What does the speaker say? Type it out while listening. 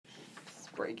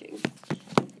breaking.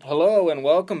 Hello and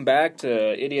welcome back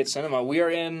to Idiot Cinema. We are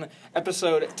in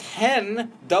episode 10,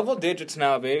 double digits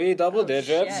now, baby, double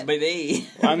digits. Shit. Baby.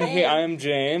 I'm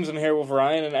James. I'm here with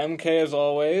Ryan and MK as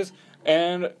always,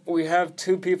 and we have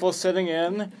two people sitting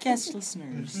in. Guest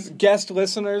listeners. Guest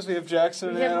listeners. We have Jaxon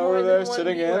and Hannah over there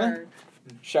sitting in.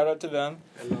 Shout out to them.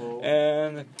 Hello.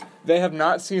 And they have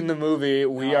not seen the movie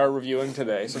we are reviewing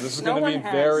today, so this is going to be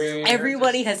very...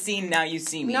 Everybody has seen Now You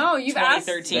See Me. No, you've asked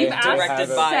 2013,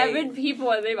 directed it. by... 7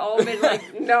 people, and they've all been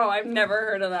like, no, I've never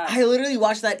heard of that. I literally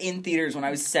watched that in theaters when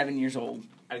I was 7 years old.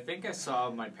 I think I saw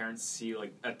my parents see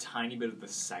like a tiny bit of the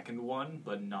second one,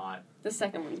 but not. The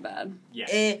second one's bad.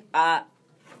 Yeah.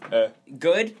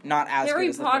 Good, not as Harry good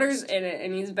as the Potter's first. in it,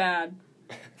 and he's bad.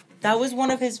 That was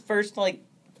one of his first, like,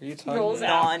 Are you talking Rolls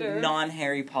about? out.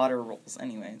 non-Harry Potter roles,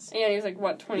 anyways. Yeah, he's like,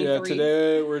 what, 23? Yeah,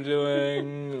 today we're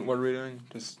doing... What are we doing?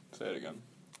 Just say it again.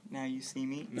 Now You See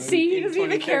Me. No, See, he in doesn't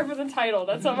even care for the title.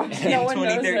 That's how much no one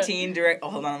knows it. 2013,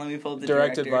 hold on, let me pull up the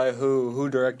Directed director. by who? Who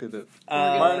directed it?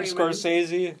 Morgan Martin Freeman.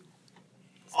 Scorsese.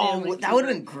 Oh, that would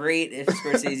have been great if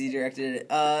Scorsese directed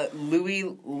it. Louis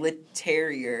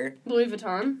Leterrier. Louis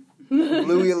Vuitton.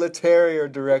 Louis Leterrier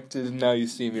directed Now You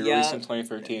See Me, Yeah. released in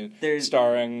 2013, There's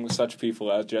starring such people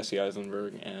as Jesse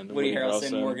Eisenberg and Woody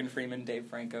Harrelson, Morgan Freeman, Dave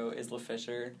Franco, Isla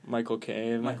Fisher, Michael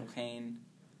Caine. Michael Caine.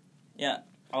 Yeah,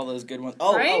 all those good ones.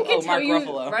 Oh, Ryan can Mark tell you,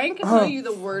 Ruffalo. Ryan can tell you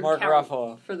the word Mark count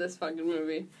Ruffalo. for this fucking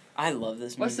movie. I love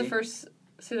this movie. What's the first?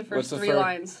 Say the What's first the 3 fir-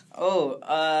 lines.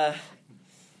 Oh,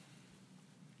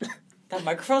 that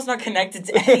microphone's not connected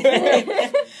to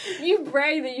anything. You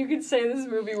brag that you can say this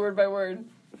movie word by word.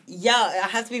 Yeah, I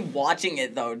have to be watching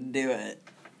it, though, to do it.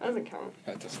 That doesn't count.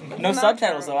 That doesn't No Not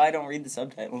subtitles, true. though. I don't read the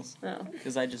subtitles. No.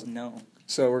 Because I just know.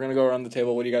 So we're going to go around the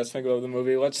table. What do you guys think of the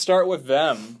movie? Let's start with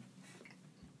them.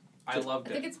 I loved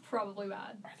I think it. it's probably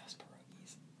bad. Are those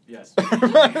pierogies? Yes.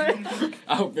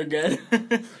 I hope they're good.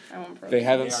 I won't prove They it.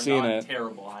 haven't They are seen not it.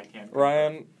 Terrible. I can't.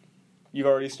 Ryan, you've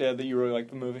already stated that you really like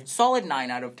the movie. Solid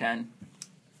 9 out of 10.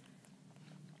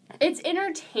 It's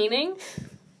entertaining,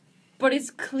 but it's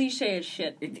cliche as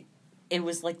shit. It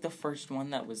was like the first one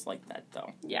that was like that,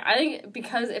 though. Yeah, I think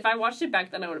because if I watched it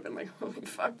back then, I would have been like, holy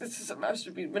fuck, this is a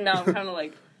masterpiece. But now I'm kind of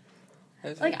like,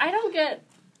 I don't get...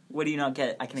 What do you not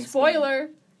get? I can explain. Spoiler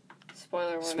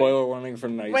warning. Spoiler warning for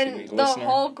nice When the listener.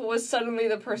 Hulk was suddenly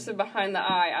the person behind the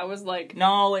eye, I was like...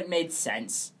 No, it made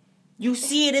sense. You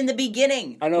see it in the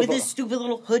beginning. I know, with but- his stupid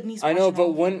little hood and he's I know,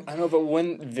 watching but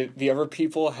when the other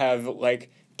people have,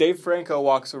 like, Dave Franco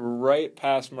walks right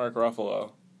past Mark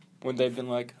Ruffalo when they've been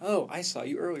like, oh, I saw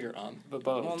you earlier on the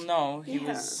boat. Well, no, he Yeah.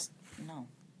 was... No.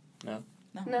 No.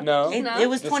 No. No. It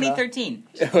was Just not. 2013.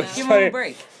 It was Give him funny. a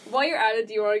break. While you're at it,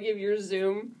 do you want to give your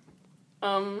Zoom...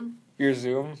 Your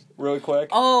Zoom, really quick.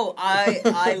 Oh,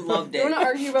 I loved Do you it. want to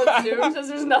argue about Zoom since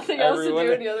there's nothing else to Everyone-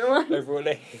 do in the other one? Everyone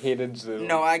hated Zoom.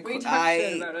 No, We talked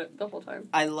shit about it the whole time.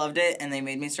 I loved it, and they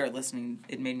made me start listening.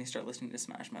 It made me start listening to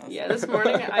Smash Mouth. Yeah, this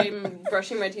morning I'm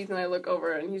brushing my teeth and I look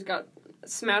over and he's got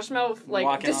Smash Mouth like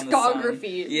Walking on the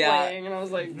discography sun. Yeah. playing, and I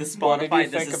was like, The What did Spotify you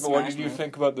does think this of? What Smash did you Mouth.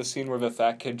 think about the scene where the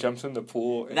fat kid jumps in the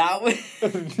pool? That was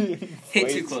hit Wait.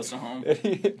 too close to home.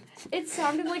 it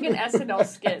sounded like an SNL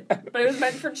skit, but it was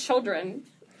meant for children.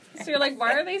 So you're like,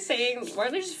 why are they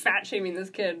just fat shaming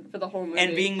this kid for the whole movie?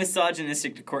 And being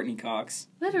misogynistic to Courtney Cox.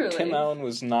 literally. Tim Allen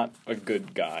was not a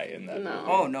good guy in that. No.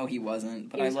 Oh no, he wasn't.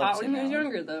 But He was I love hot Tim when he was Allen.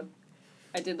 younger though.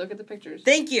 I did look at the pictures.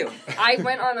 Thank you. I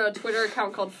went on a Twitter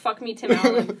account called Fuck Me Tim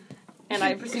Allen, and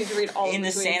I proceeded to read all In the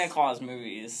of the tweets. Santa Claus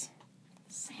movies,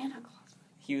 Santa Claus.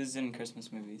 he was in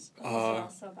Christmas movies. So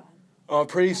bad.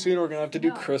 Pretty soon we're gonna have to do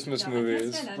No, Christmas no, I can't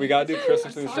movies. stand We gotta do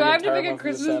Christmas I'm movies. sorry. for Do I the have to entire pick a month of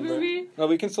Christmas December. movie? No,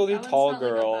 we can still do That one's Tall not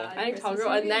like a Girl. bad I think Tall Christmas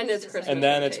Girl, and movie, then it's just Christmas. And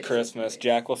then it's rotation. Christmas.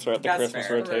 Jack will start the That's Christmas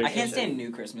fair. rotation. I can't stand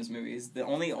new Christmas movies. The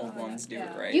only old Oh, ones do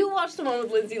yeah. it right. You watched the one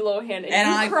with Lindsay Lohan, and and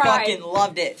you I cried. fucking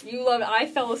loved it. You love it. I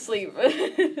fell asleep.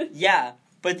 Yeah,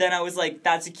 but then I was like,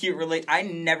 that's a cute I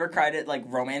never cried at like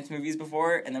romance movies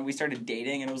before, and then we started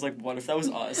dating, and it was like, what if that was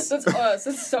us? That's us.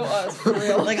 That's so us, for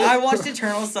real. Like, I watched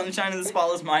Eternal Sunshine of the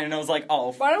Spotless Mind, and I was like,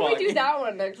 oh, Why don't fuck. we do that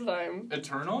one next time?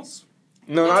 Eternals?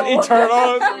 No, not No.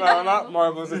 Eternals. No, not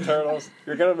Marvel's Eternals.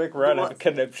 You're gonna make Red have a What?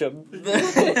 conniption.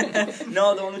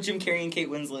 No, the one with Jim Carrey and Kate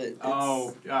Winslet. It's-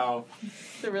 Oh.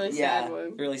 It's a really yeah, sad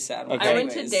one. really sad one. Okay. I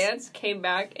went to Anyways. dance, came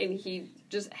back, and he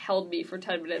just held me for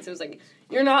 10 minutes. It was like,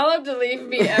 you're not allowed to leave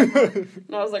me ever.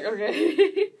 And I was like,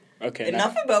 okay. Okay.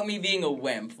 Enough about me being a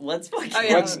wimp. Let's fucking Oh,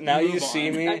 yeah. Let's, now you move see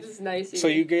on. me. That's just nice. So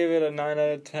you gave it a 9 out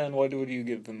of 10. What would you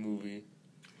give the movie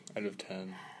out of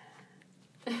 10?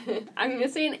 I'm gonna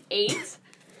say an 8,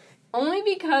 only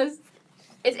because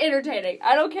it's entertaining.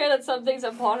 I don't care that some things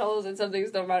have plot holes and some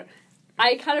things don't matter.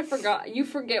 I kind of forgot. You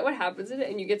forget what happens in it,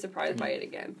 and you get surprised by it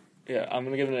again. Yeah, I'm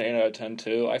gonna give it an 8 out of 10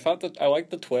 too. I liked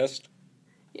the twist.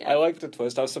 Yeah. I liked the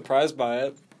twist. I was surprised by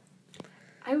it.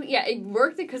 It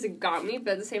worked because it got me,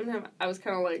 but at the same time, I was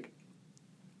kind of like...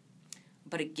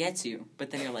 But it gets you.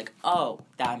 But then you're like, oh,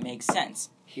 that makes sense.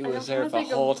 He was there the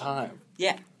whole time.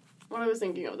 Yeah. What I was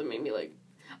thinking of that made me like...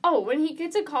 Oh, when he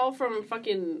gets a call from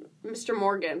fucking Mr.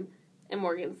 Morgan, and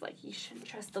Morgan's like, you shouldn't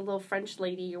trust the little French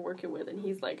lady you're working with, and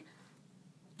he's like...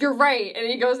 You're right. And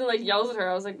he goes and, like, yells at her.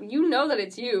 I was like, you know that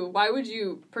it's you. Why would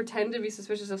you pretend to be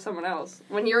suspicious of someone else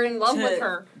when you're in love with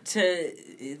her?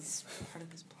 It's part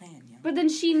of his plan, yeah. But then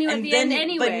she knew at the end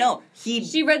anyway. But no,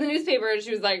 she read the newspaper and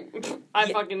she was like,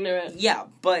 I fucking knew it. Yeah,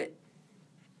 but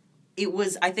it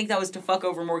was, I think that was to fuck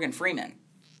over Morgan Freeman.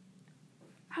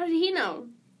 How did he know?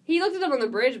 He looked at him on the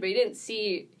bridge, but he didn't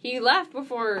see... He left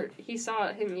before he saw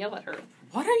him yell at her.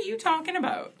 What are you talking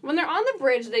about? When they're on the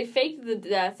bridge, they faked the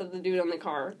death of the dude on the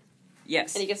car.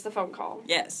 Yes. And he gets the phone call.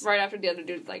 Yes. Right after the other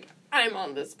dude's like, I'm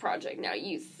on this project now,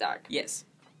 you suck. Yes.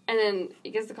 And then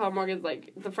he gets the call, Morgan's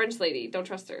like, the French lady, don't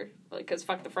trust her. Like, because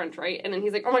fuck the French, right? And then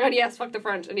he's like, oh my god, yes, fuck the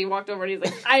French. And he walked over and he's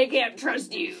like, I can't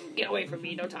trust you. Get away from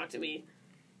me, don't talk to me.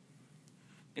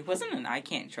 It wasn't an I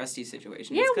can't trust you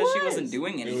situation. Yeah, it's because she it was. wasn't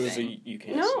doing anything. It was a you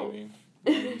can't No.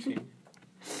 see me.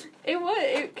 It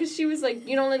was, because she was like,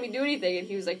 you don't let me do anything. And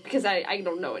he was like, because I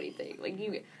don't know anything. Like,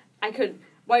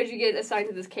 why did you get assigned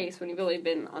to this case when you've only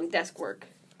been on desk work?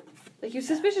 Like, he was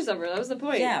suspicious of her, that was the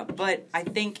point. Yeah, but I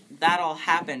think that all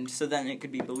happened so then it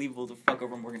could be believable to fuck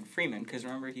over Morgan Freeman, because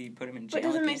remember he put him in jail. But it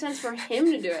doesn't make sense for him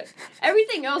to do it.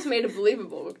 Everything else made it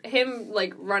believable. Him,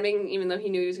 like, running even though he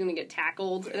knew he was going to get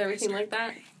tackled and everything like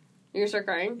that. You're gonna start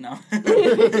crying? No.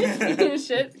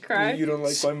 Shit, cry. You don't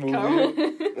like my movie?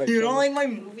 Come. You don't like my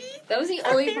movie? That was the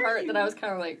only part that I was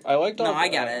kind of like... I liked all No, I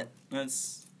get it.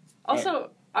 That's... Also,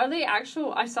 are they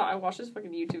actual... I watched this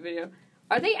fucking YouTube video.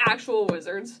 Are they actual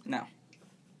wizards? No.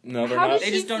 No, they're How not. does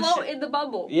she float in the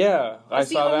bubble? Yeah, I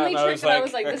saw that and I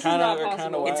was like, this is not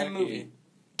possible. It's a movie.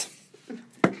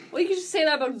 Well, you can just say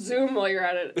that about Zoom while you're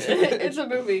at it. It's a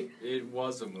movie. It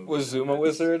was a movie. Was Zoom a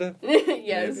wizard?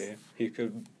 Yes. Maybe. He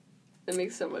could... That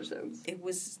makes so much sense. It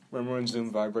was... Remember when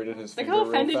Zoom vibrated his Like finger how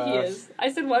offended real he fast? is.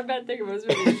 I said one bad thing about his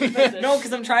movie. No,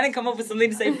 because I'm trying to come up with something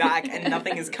to say back, and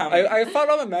nothing is coming. I thought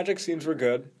all the magic scenes were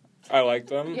good. I liked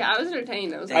them. Yeah, I was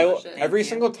entertained. I was like, oh, shit. Every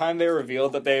single time they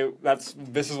revealed that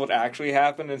this is what actually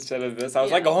happened instead of this, I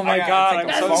was like, oh my I gotta god, take I'm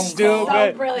a so phone stupid. call.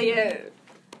 So brilliant.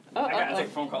 I gotta take a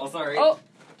phone call, sorry. Oh.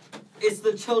 It's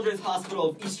the Children's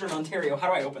Hospital of Eastern Ontario. How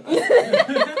do I open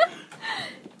this?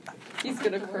 He's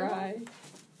gonna cry.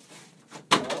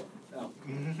 Oh.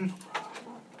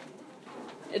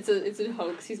 It's a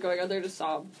hoax. He's going out there to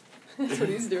sob. That's what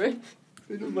he's doing.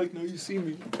 They don't like, no, you see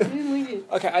me. I didn't like it.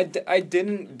 Okay, I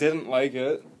didn't like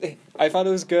it. I thought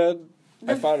it was good.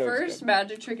 The I thought it was first good.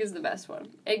 magic trick is the best one.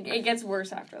 It gets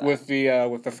worse after that.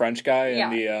 With the French guy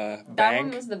and the that bank.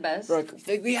 one was the best. Like,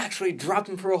 we actually dropped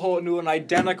him for a whole new and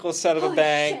identical set of a Holy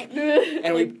bank. shit.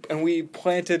 And we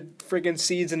planted friggin'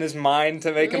 seeds in his mind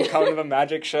to make him come to the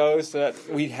magic show so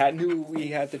that knew we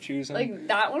had to choose him. Like,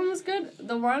 that one was good.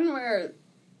 The one where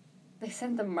they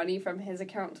sent the money from his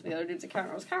account to the other dude's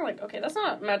account, I was kind of like, okay, that's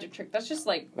not a magic trick. That's just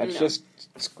like, That's just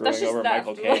screwing That's just over theft.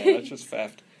 Michael Caine. That's just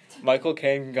theft. Michael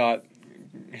Caine got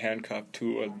handcuffed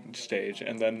to a stage,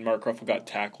 and then Mark Ruffalo got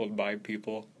tackled by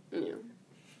people. Yeah.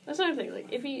 That's another thing.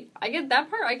 Like, I get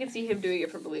that part, I could see him doing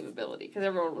it for believability, because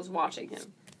everyone was watching him.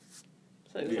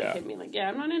 So it was like him being like, yeah,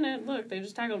 I'm not in it. Look, they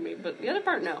just tackled me. But the other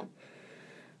part, no.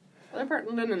 The other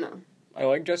part, no. I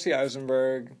like Jesse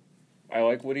Eisenberg. I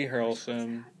like Woody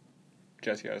Harrelson.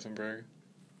 Jesse Eisenberg.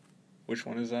 Which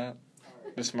one is that?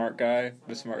 The smart guy?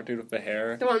 The smart dude with the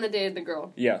hair? The one that dated the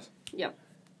girl. Yes. Yep.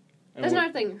 And That's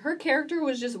another thing. Her character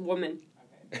was just woman.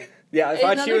 Yeah, I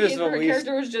thought she was the her least...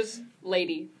 character was just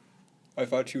lady. I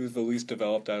thought she was the least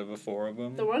developed out of the four of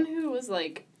them. The one who was,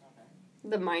 like,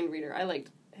 the mind reader. I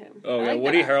liked him. Oh, I yeah, liked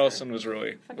Woody that actor. Harrelson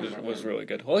was really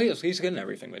good. Well, he's good in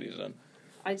everything that he's done.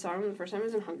 I saw him the first time he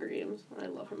was in Hunger Games. I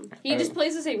love him. He just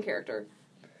plays the same character.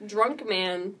 Drunk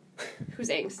man who's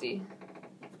angsty.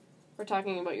 We're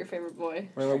talking about your favorite boy.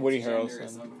 Remember Woody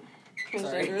Harrelson?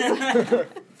 Transgenderism.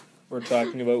 We're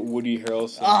talking about Woody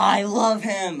Harrelson. Oh, I love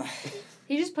him.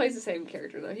 He just plays the same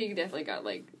character, though. He definitely got,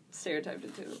 like, stereotyped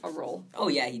into a role. Oh,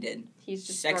 yeah, he did. He's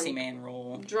just Sexy drunk, man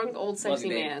role. Drunk old sexy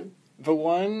Love it. man. The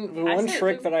one said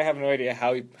trick it. that I have no idea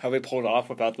how they pulled off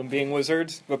without them being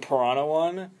wizards, the piranha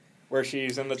one, where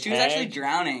she's in the She tank. was actually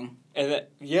drowning. And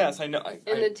yes, I know.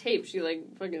 In the tape, she, like,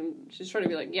 she's trying to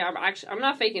be like, yeah, I'm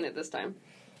not faking it this time.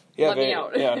 yeah, let me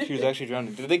out. yeah, she was actually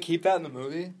drowning. Did they keep that in the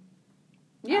movie?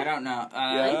 Yeah. I don't know.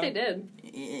 I think they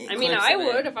did. I mean, I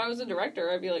would if I was a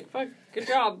director. I'd be like, "Fuck, good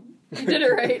job, you did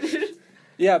it right."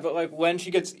 Yeah, but like when she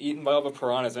gets eaten by all the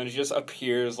piranhas and she just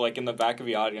appears like in the back of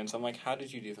the audience, I'm like, how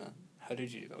did you do that? How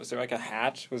did you do that? Was there like a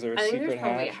hatch? Was there a I think secret there's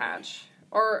probably hatch? a hatch.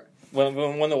 Or When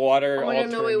the water. oh, all I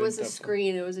don't know. It turned was a into-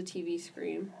 screen. It was a TV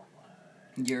screen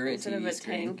You're a instead of TV a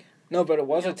screen. tank. No, but it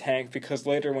was a tank because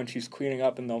later when she's cleaning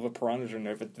up and all the piranhas are in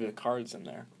there, the card's in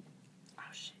there. Oh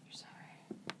shit! You're sorry.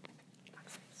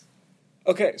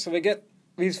 Okay, so they get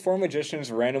these 4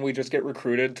 magicians randomly just get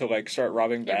recruited to like start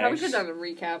robbing Yeah, probably banks, should have done a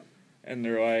recap. and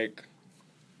they're like,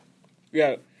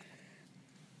 yeah,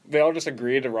 they all just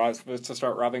agreed to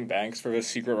start robbing banks for this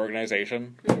secret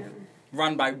organization Yeah.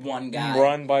 Run by one guy.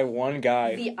 run by one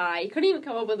guy. The Eye. Couldn't even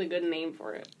come up with a good name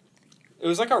for it. It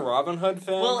was like a Robin Hood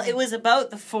thing. Well, it was about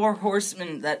the 4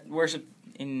 horsemen that worshipped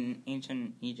in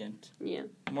ancient Egypt. Yeah.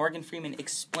 Morgan Freeman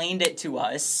explained it to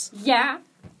us. Yeah.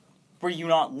 Were you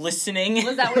not listening?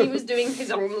 Was that when he was doing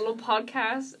his own little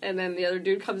podcast, and then the other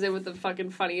dude comes in with the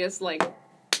fucking funniest, like,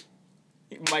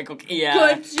 Michael?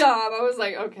 Yeah. good job. I was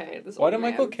like, okay, this Why old did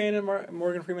man. Michael Caine and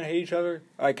Morgan Freeman hate each other?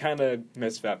 I kind of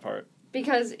missed that part.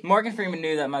 Because Morgan Freeman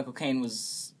knew that Michael Caine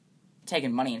was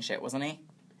taking money and shit, wasn't he?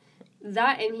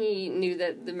 that, and he knew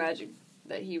that the magic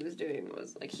that he was doing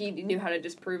was, like, he knew how to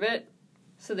disprove it,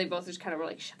 so they both just kind of were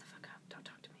like, shut the fuck up, don't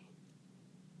talk to me.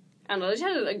 I don't know, they just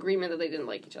had an agreement that they didn't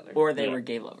like each other. Or they Yeah. were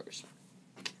gay lovers.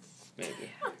 Maybe.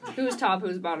 Who was top, who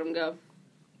was bottom, go.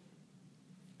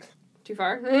 Too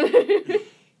far?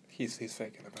 He's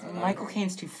thinking about it. Michael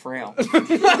Caine's too frail.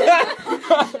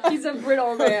 He's a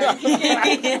brittle man.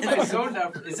 I zoned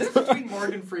out. Is this between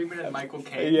Morgan Freeman and Michael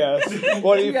Caine? Yes.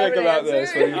 What do you You have think an about this?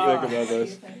 answer? What do you think about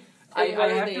this? I What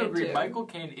have did to they agree. do? Michael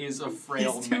Caine is a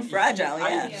frail He's too man. fragile,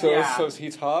 yeah. So is he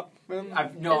top? Then?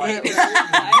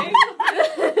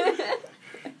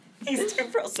 He's too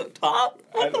frail, so top?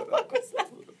 What the fuck was that?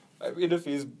 I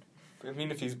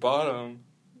mean, if he's bottom.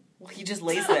 Well, he just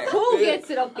lays there. Who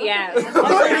gets it up the ass?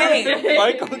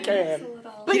 Michael Caine.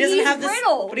 But he doesn't he's have the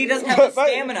brittle. But he doesn't have the But-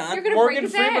 stamina. You're gonna Morgan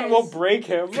break his Freeman ass. will break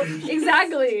him.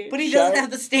 Exactly. But he doesn't have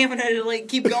the stamina to like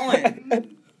keep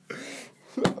going.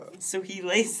 So he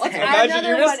lays Let's there. add Imagine- another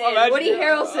you're just one in. imagine- Woody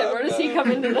Harrelson. Where does he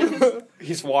come into this?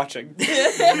 He's watching.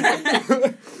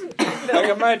 Like,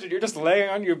 imagine you're just laying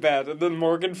on your bed, and then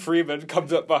Morgan Freeman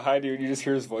comes up behind you, and you just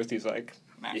hear his voice. He's like,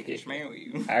 I can smell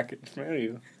you. "I can smell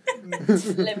you."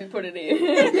 Let me put it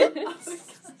in.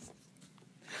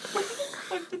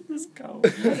 Where did this go?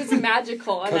 Because it's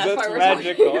magical, and 'Cause that's why it's we're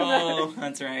magical. talking about it. Oh,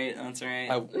 that's right. That's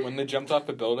right. When they jumped off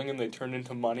the building and they turned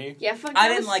into money. Yeah, fuck. I that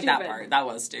didn't was like that stupid. part. That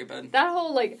was stupid. That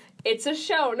whole, like, it's a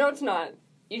show. No, it's not.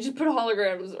 You just put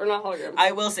holograms, or not holograms.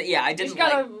 I will say, yeah, I you didn't just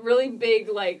got like. a really big,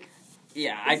 like,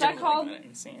 Yeah, I what's that didn't called? like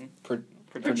that scene.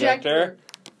 projector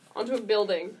onto a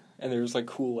building. And there was like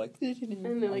cool like. And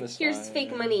they're on like, the here's side.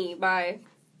 fake money, bye.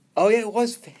 Oh yeah, it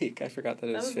was fake. I forgot that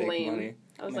it That was was fake lame. money.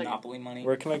 I was like, Monopoly money.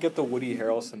 Where can I get the Woody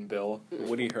Harrelson bill? The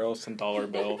Woody Harrelson dollar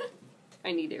bill.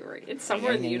 I need it right. It's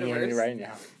somewhere in the I need it universe. right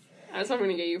now. That's what I'm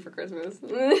gonna get you for Christmas.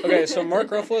 Okay, so Mark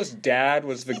Ruffalo's dad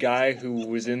was the guy who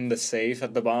was in the safe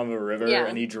at the bottom of a river Yeah.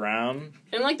 and he drowned.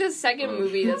 In like the second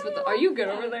movie, that's what the. Are you good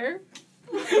over there?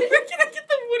 Where can I get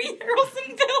the Woody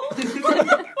Harrelson bill?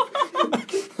 I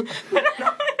don't know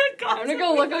how I got I'm gonna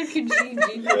go look on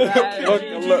Kijiji for that. Look,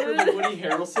 The Woody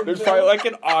Harrelson. There's bill? probably like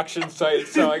an auction site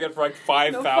selling it for like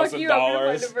No, fuck you,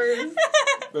 I'm gonna find a $5,000. verse.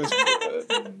 There's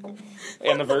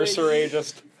anniversary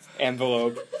just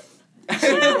envelope.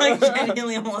 I'm like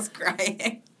genuinely almost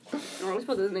crying. I almost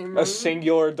put his name A wrong.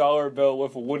 singular dollar bill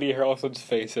with Woody Harrelson's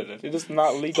face in it. It is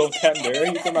not legal tender.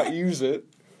 You cannot use it.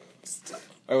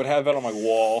 I would have that on my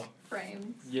wall.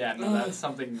 Frames. Yeah, no, that's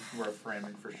something worth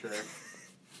framing for sure.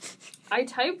 I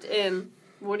typed in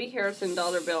Woody Harrelson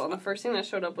dollar bill, and the first thing that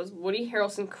showed up was Woody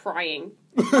Harrelson crying.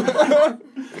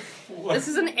 This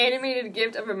is an animated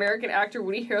gift of American actor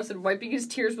Woody Harrelson wiping his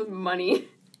tears with money.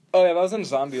 Oh yeah, that was in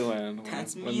Zombieland.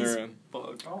 That's when me they're as in,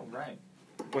 fuck. Oh, right.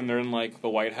 when they're in like the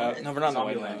White House. No, we're not in the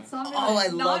White Zombieland. House. Oh, I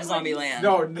love Zombieland.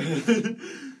 No.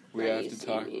 We Now have you to see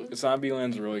talk. me.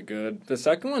 Zombieland's really good. The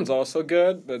second one's also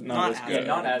good, but not Not as as good.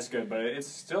 Not as good, but it's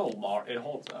still it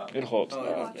holds up. It holds Oh,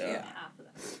 up. yeah. Yeah. Half of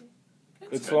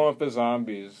that. It's the one with the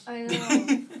zombies. I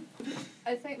know.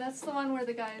 I think that's the one where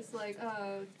the guy's like,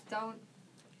 don't.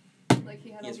 Like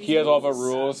he had all these He has all the rules.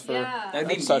 rules for. Yeah. That'd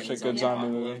be That's such me a in good zombie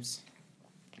movie. Apocalypse.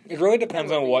 It really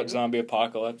depends I on love what you. zombie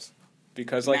apocalypse,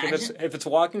 because like Imagine- if it's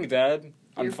Walking Dead,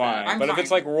 I'm You're fine. fine. But if I'm it's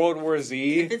fine. like World War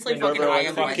Z, If it's like and they're fucking Eye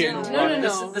of the fucking Legend. No, no,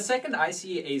 no. The second I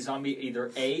see a zombie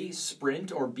either A,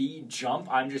 sprint, or B, jump,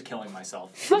 I'm just killing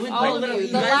myself. Fuck Like, all of literally,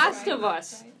 you. The you guys- Last of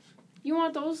Us. You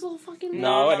want those little fucking...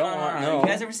 No, I don't want- no. You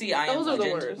guys ever see I Am Those are the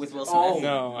Legend worst. with Will Smith? Oh.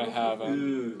 No, I haven't.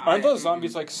 Ooh. Aren't those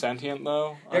zombies like sentient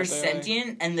though? They're Aren't they,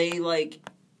 sentient, and they, like,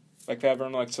 Like they have their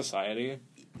own like society.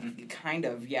 kind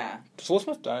of, yeah. Does Will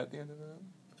Smith die at the end of that?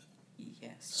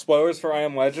 Yes. Spoilers for I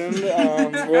Am Legend,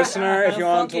 listener. If you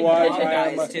want to Fucking watch dog I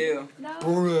Am dies, Legend, too. No.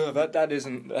 bruh, that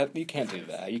isn't. That, you can't do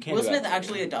that. You can't. Will do Smith that.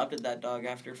 actually adopted that dog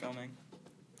after filming.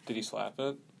 Did he slap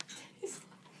it?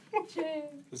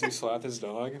 James. Does he slap his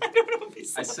dog? I don't know if he I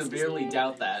slaps severely his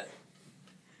doubt that.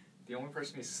 The only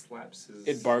person he slaps is...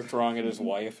 It barked wrong at his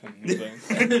wife and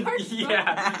things.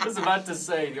 Yeah, I was about to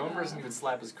say, the only person he would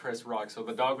slap is Chris Rock, so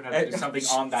the dog would have to do something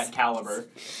on that caliber.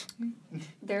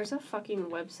 There's a fucking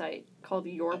website called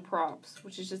Your Props,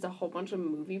 which is just a whole bunch of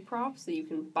movie props that you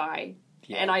can buy.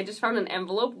 Yeah. And I just found an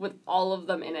envelope with all of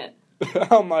them in it.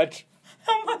 How much?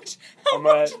 How much? How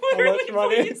much? Literally, How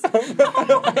much money? please.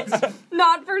 How much?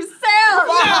 Not for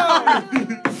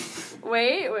sale!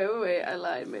 Wait. I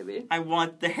lied, maybe. I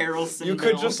want the Harrelson. You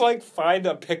could bill. just like find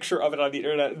a picture of it on the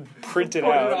internet and print it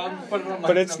Put out. put it on But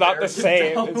like it's an not the American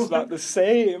same. doll. It's not the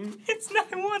same. It's not.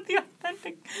 I want the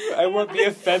authentic. I want the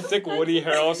authentic Woody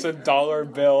Harrelson dollar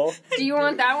bill. Do you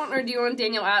want that one or do you want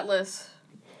Daniel Atlas?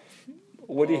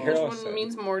 Woody Which Harrelson. one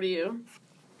means more to you?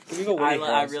 Give me the Woody I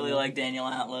Harrelson really one. like Daniel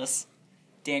Atlas.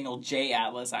 Daniel J.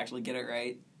 Atlas, actually, get it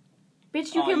right.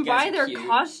 Bitch, you Oh, can you guys buy are their cute.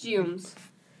 costumes.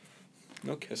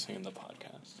 No kissing in the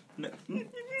podcast. No. No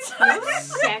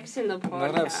sex in the podcast.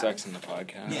 Not have sex in the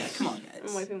podcast. Yeah, come on, I'm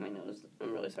guys. wiping my nose.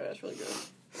 I'm really sorry, that's really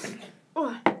gross.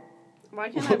 Oh, why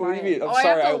can't I What buy do you mean? it? I'm Oh, I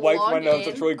sorry, have I to wiped my log nose. in.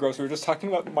 That's really gross. We were just talking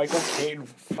about Michael Caine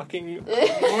fucking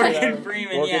Morgan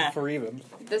Freeman, Morgan yeah. Freeman.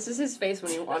 This is his face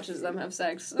when he watches them have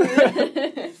sex.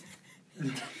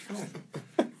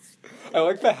 I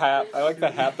like the hat. I like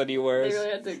the hat that he They wears.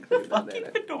 really had to include that in Fucking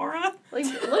it. fedora. Like,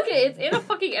 look at it. It's in a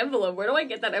fucking envelope. Where do I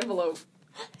get that envelope?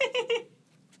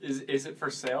 Is it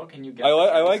for sale? Can you get I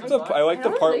it? like the I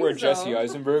don't part think where so. Jesse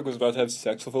Eisenberg was about to have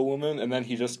sex with a woman, and then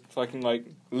he just fucking like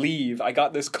leave. I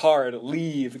got this card.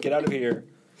 Leave. Get out of here.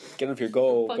 Get out of here.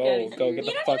 Go. Fuck Go. outta Go. here. Get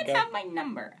You the don't fuck even out. have my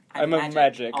number. I'm a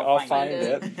magic. I'll find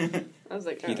it. it. I was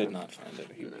like, He did not find it.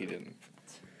 He didn't.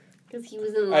 Because he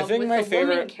was in I love think with my the woman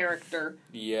favorite- character.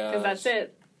 Yeah. Because that's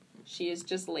it. She is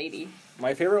just lady.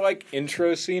 My favorite like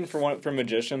intro scene for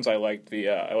Magicians. I liked Woody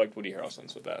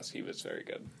Harrelson's the best. He was very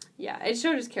good. Yeah, it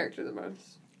showed his character the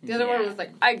most. The other one was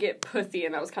like, I get pussy,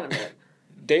 and that was kind of it.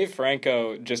 Dave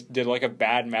Franco just did like a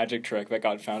bad magic trick that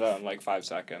got found out in like 5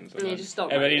 seconds. And he just stole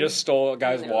and then he money. just stole a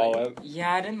guy's And they're like- wallet.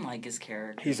 Yeah, I didn't like his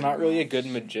character. He's not really a good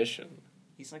magician.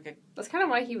 He's like a. That's kind of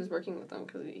why he was working with them,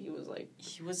 because he was like,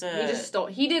 He was he a. just stole.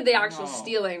 He did the actual No.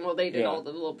 stealing while they did Yeah. all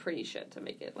the little pretty shit to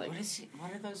make it like.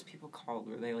 What are those people called?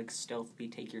 Where they like stealthily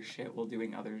take your shit while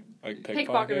doing other. Like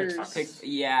Pickpocketers. pickpockets.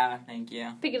 Yeah, thank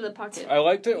you. Pick it in the pocket. I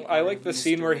liked it. I liked the Mr.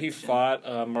 scene where he Richardson.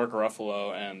 fought Mark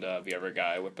Ruffalo and the other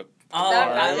guy with the. Oh, that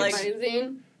I was like my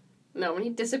scene. No, when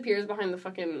he disappears behind the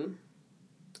fucking.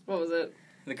 What was it?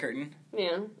 the curtain.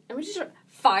 Yeah. And we just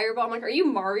fireball. I'm like, are you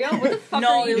Mario? What the fuck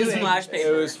No, are you it was doing? Flash It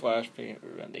paper. was Flash paper.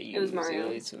 It was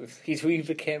Mario. He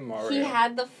became Mario. He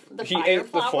had the He fire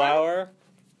ate the flower.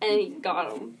 and he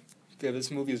got him. Yeah,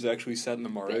 this movie is actually set in the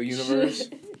Mario universe.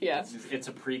 Yeah. It's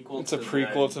a prequel. It's a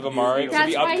prequel to the Mario- to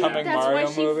That's the why, upcoming that's Mario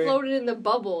why she movie. floated in the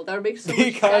bubble. That would make so much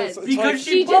Because- sense. It's like-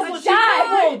 she just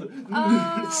died.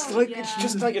 Oh, It's like yeah. it's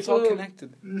just like it's all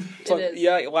connected. It's It like, is.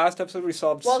 yeah, last episode we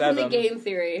solved Welcome 7. to game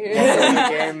theory. Welcome to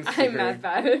game I'm theory. Matt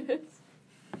Favis.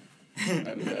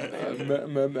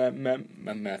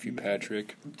 Matthew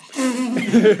Patrick.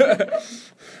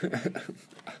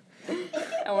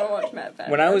 I want to watch Matt Favis.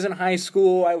 When I was in high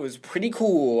school, I was pretty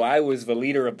cool. I was the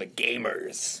leader of the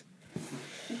gamers.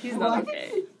 He's not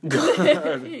okay.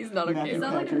 He's not okay. Is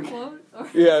that like a quote? Or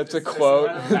Yeah, it's a quote.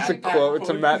 It's a It's a Matt quote. It's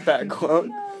a quote. Matt Pat quote.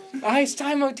 I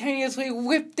simultaneously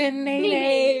whipped a That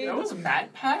nay. was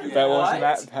Matt Pat? That was What?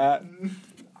 Matt Pat.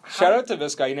 Shout out to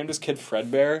this guy. He named his kid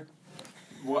Fredbear.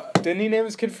 What? Didn't he name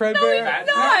his kid Fredbear? Matt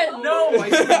not. Pat? No, I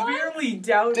severely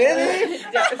doubt Did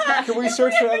that. Can we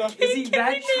search that up? Is he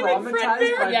that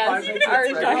traumatized by Yes, Five Nights our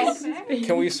at Freddy's? guys.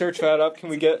 Can we search that up? Can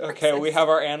we get... Okay, we have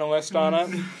our analyst on it.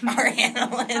 Our how do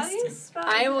analyst. you spell?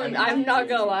 I'm not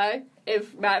gonna lie.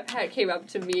 If Matt Pat came up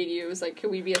to me and you was like,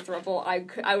 "Can we be a throuple?"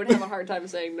 I would have a hard time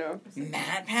saying no.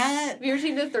 Matt Pat. Have you ever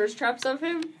seen the thirst traps of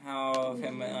him? Oh,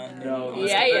 him. No.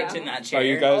 Yeah, yeah. In that chair. Are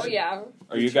you guys... Oh yeah.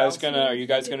 Are you guys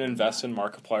gonna invest in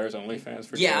Markiplier's OnlyFans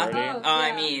for Yeah. charity? Oh,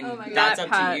 I mean, oh my God. that's Matt up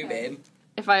Pat. to you, babe.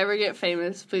 If I ever get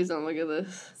famous, please don't look at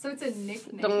this. So it's a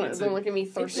nickname. Don't It's don't a- look at me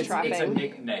thirst it's a trapping. It's a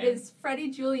nickname. It is Freddie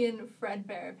Julian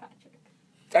Fredbear Patrick.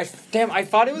 I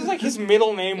thought it was like his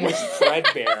middle name was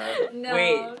Fredbear. No,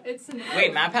 Wait. it's a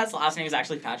Wait, Matt Pat's last name is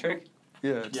actually Patrick?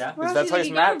 Yeah. Yeah. That's why did it's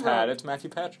he Matt get it Pat. from? It's Matthew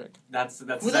Patrick. That's Who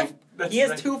the that's he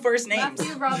has two first names.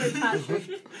 Matthew Robert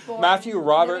Patrick. Boy. Matthew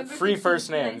Robert, Never 3 confused first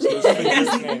with names. it. Those 3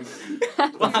 first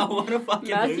names. Wow, what a fucking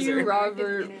Matthew loser.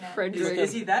 Robert Is Frederick.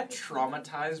 Is he that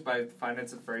traumatized by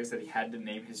Finance and Phrase that he had to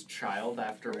name his child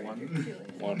after one?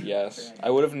 Well, yes.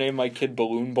 I would have named my kid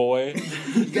Balloon Boy.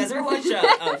 You guys ever watch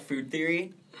Food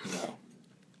Theory? No.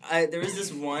 There was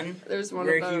this one There's one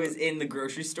where about... he was in the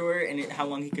grocery store and how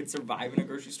long he could survive in a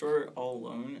grocery store all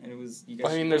alone, and it was you guys.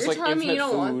 I mean, there's You're like telling me you infinite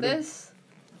don't want food. this?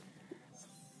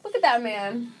 Look at that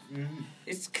man.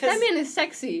 It's That because man is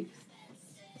sexy.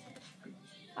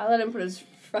 I let him put his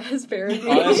raspberry.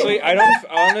 Honestly,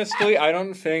 I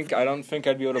don't think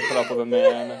I'd be able to put up with a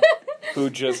man who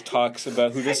just talks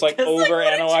about who just like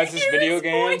overanalyzes video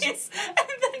games. And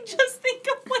then just think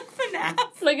of like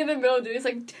FNAF. Like in the middle, dude. He's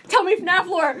like, tell me FNAF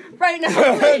lore right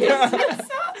now. please."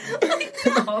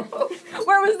 No.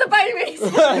 Where was the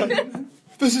Vitamix?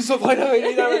 This is so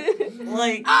funny.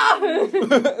 Like Ah!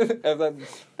 and then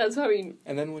That's why we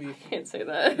what do you? can't say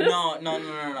that. no.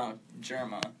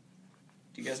 Germa.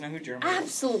 Do you guys know who Germa is?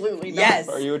 Absolutely not. Yes.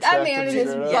 Are you That attracted man to and his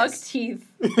Gerda? buck Yes. teeth.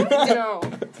 No.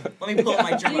 Let me pull up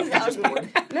my Germa He's pictures ugly. board.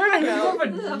 No.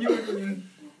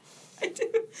 I do.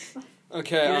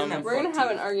 Okay, He doesn't have We're gonna buck have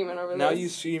teeth. an argument over Now this. You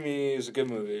See Me is a good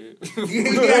movie.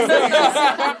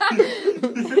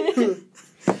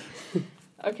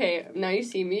 Okay, now you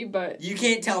see me, but You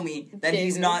can't tell me that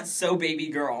he's not so baby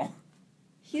girl.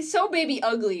 he's so baby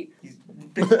ugly. He's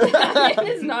That man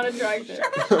is not attractive.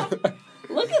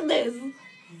 Look at this.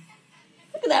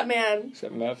 Look at that man. Is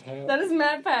that meth head? That is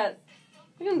Matt Pat.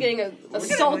 I think I'm getting Look at him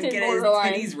assaulted get his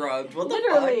borderline. titties rubbed. What the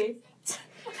Literally.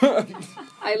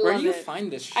 I love Where do you it.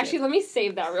 find this shit? Actually, let me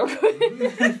save that real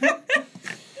quick.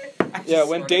 fuck? Yeah,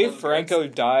 when Dave Franco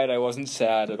died, I wasn't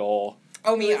sad at all.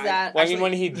 Oh, Who me. is that? Well, I mean,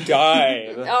 when he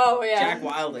died. Oh, yeah. Jack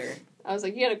Wilder. I was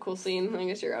like, you had a cool scene. I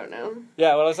guess you're out now.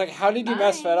 Yeah, well, I was like, how did you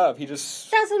mess Bye. that up? He just...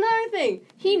 That's another thing.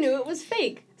 He knew it was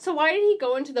fake. So why did he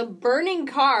go into the burning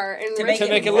car and To risk To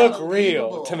make it real. look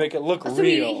real. To make it look So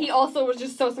real. he also was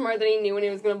just so smart that he knew when he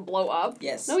was going to blow up?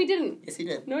 Yes. No, he didn't. Yes, he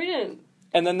did. No, he didn't.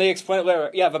 And then they explained it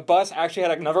later. Yeah, the bus actually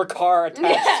had another car attached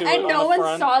Yeah, to it and on no the one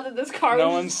front. saw that this car No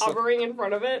was one just saw- hovering in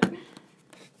front of it.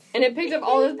 And it picked up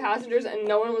all the passengers, and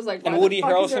no one was like, And why Woody the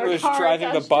fuck is there Harrelson a was car driving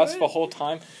the attached bus to the it? whole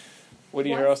time.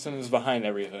 Woody What? Harrelson was behind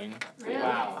everything. Really?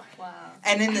 Wow. Wow.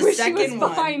 And in I the wish he second was one,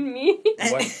 behind me.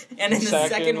 What? and in the Second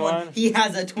second one, one? he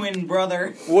has a twin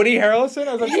brother. Woody Harrelson?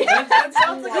 I was like, That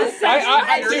sounds like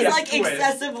a And he's dude, like twist.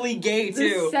 excessively gay The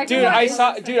too. second Dude, one I is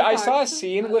saw the I saw a car.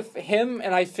 scene with him,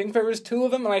 and I think there was 2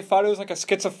 of them, and I thought it was like a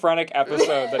schizophrenic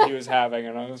episode that he was having,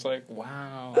 and I was like,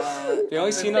 wow. The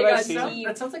only scene They that I've got seen.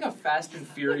 That sounds like a Fast and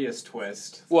Furious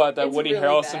twist. What? That It's Woody really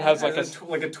Harrelson bad. has like a.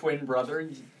 like a twin brother.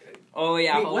 Oh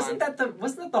yeah, Wait, hold wasn't on.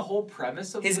 that the whole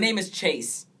premise of His the... name is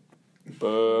Chase.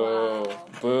 Boo. Wow.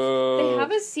 Boo. They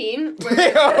have a scene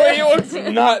where Oh, he looks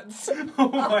nuts. Oh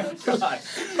my god.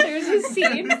 there's a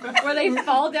scene where they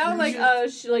fall down like a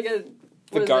The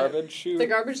what is garbage it? chute. The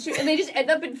garbage chute, and they just end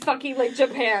up in fucking like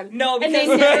Japan. No, And because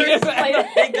they never explain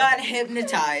they it. got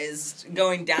hypnotized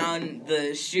going down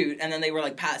the chute, and then they were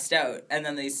like passed out, and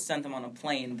then they sent them on a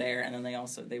plane there, and then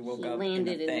they woke He up in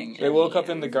landed the in thing. They woke up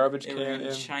in the garbage They can. were in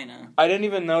in- China. I didn't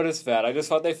even notice that. I just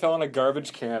thought they fell in a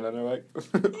garbage can, and they're like,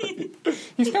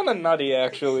 he's kind of nutty,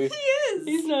 actually. He is.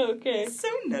 He's not okay. He's so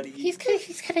nutty. He's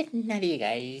kind of nutty,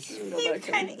 guys. I'm gonna go back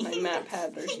to kinda my is. Matt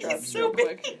Pad their He's straps so real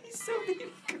big. quick. He's so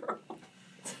big, girl.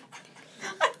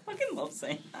 I fucking love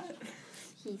saying that.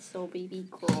 He's so baby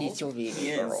girl. He's so baby He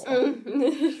is.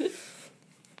 girl.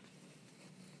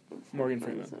 Morgan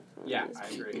Freeman. Yeah,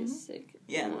 I agree. He's sick.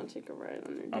 Yeah. I want to take a ride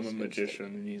on her. I'm a disco magician,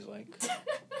 and he's like,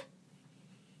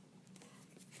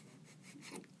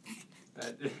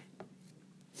 That,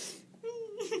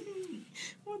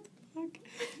 What the fuck?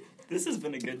 This has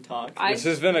been a good talk. I- this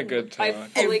has been a good I talk.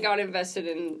 fully got invested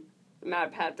in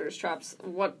Matt Pat thirst traps.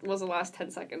 What was the last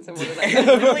 10 seconds and what did I It's get?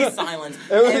 literally silence.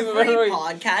 It was Every literally-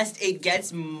 podcast, it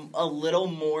gets a little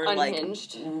more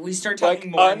Unhinged. like we start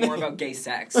talking Like, more and more about gay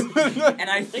sex, and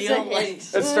I It's a feel like hint.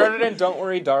 It started in Don't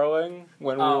Worry, Darling,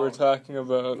 when we Oh. were talking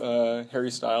about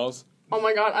Harry Styles. Oh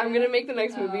my god, I'm gonna make the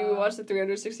next movie. We watch the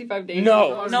 365 days.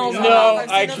 No. no, No, I've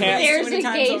seen I those can't. movies too There's many a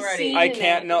times gay already. scene. I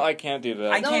can't. No, I can't do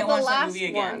that. I No, can't the watch that last movie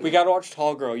again. one. We gotta watch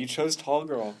Tall Girl. You chose Tall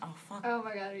Girl. Oh fuck. Oh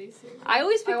my god, are you serious? I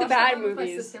always pick the watched bad that one with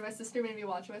movies. My sister made me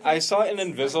watch it with I her. saw an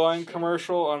It's Invisalign shit.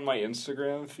 commercial on my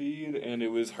Instagram feed, and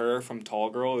it was her from Tall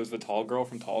Girl. It was the Tall Girl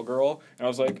from Tall Girl, and I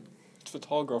was like, "It's the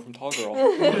Tall Girl from Tall Girl."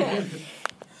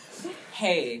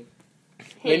 Hey,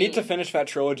 They need to finish that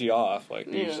trilogy off. Like,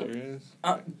 are you Yeah. serious?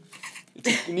 Uh,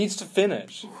 It needs to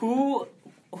finish.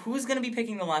 Who's gonna be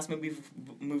picking the last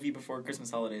movie before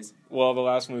Christmas holidays? Well, the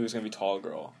last movie is gonna be Tall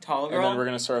Girl. Tall And Girl. then we're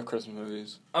gonna start off Christmas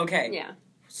movies. Okay. Yeah.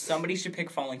 Somebody should pick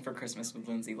Falling for Christmas with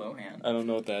Lindsay Lohan. I don't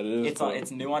know what that is.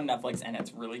 It's new on Netflix and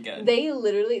it's really good. They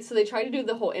literally, so they try to do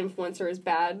the whole influencer is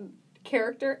bad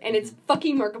character, and it's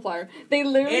fucking Markiplier. They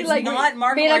literally It's like not made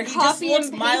Markiplier. a He just copy looks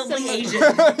and mildly paste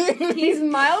him. Asian. He's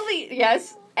mildly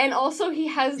yes, and also he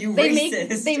has You they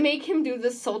racist. make him do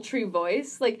this sultry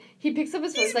voice. Like he picks up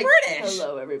his voice He's like British.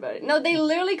 hello everybody. No, they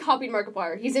literally copied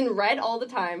Markiplier. He's in red all the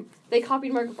time. They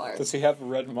copied Markiplier. Does he have a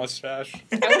red mustache?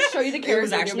 I will show you the It character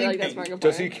was and you'll be actually like that's pink. Markiplier.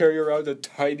 Does he carry around a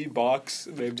tiny box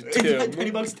named Tim?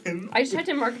 Tim. I just typed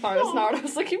in Markiplier. That's not what I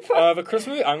was looking for. The Christmas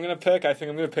movie I'm gonna pick. I think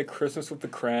I'm gonna pick Christmas with the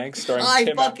Cranks, starring I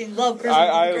Tim. fucking love Christmas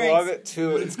I with the love Cranks. it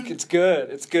too. It's good.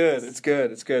 It's good. It's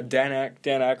good. It's good. Dan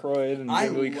Aykroyd and I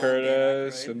Jamie Lee love Dan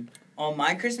Curtis Aykroyd. and Oh,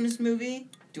 my Christmas movie?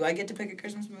 Do I get to pick a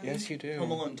Christmas movie? yes, you do.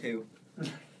 Home Alone 2.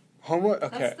 Home Alone.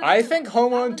 That's Okay, the I better think one.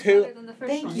 Home That Alone one's 2. better than the first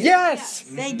Thank one. you. Yes.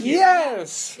 Thank you.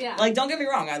 Yes. Yeah. Like, don't get me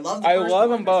wrong, I love the I first love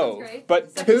one. them both, great.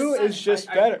 but Second 2 one. is just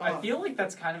better. I feel like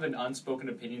that's kind of an unspoken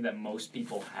opinion that most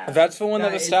people have. That's the one that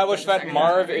That is established the that second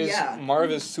Marv one. is Yeah. Marv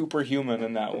is superhuman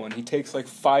in that one. He takes like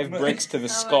 5 bricks to the Oh my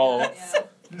skull, God,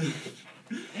 yeah.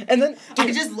 and then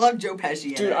I just love Joe Pesci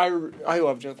in dude, it. I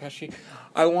love Joe Pesci.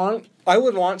 I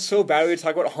would want so badly to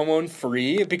talk about Home Alone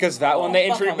 3 because that one they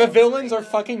fuck introduced. Home The Alone villains 3. are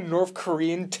fucking North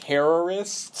Korean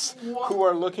terrorists who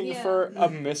are looking Yeah. for a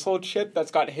missile chip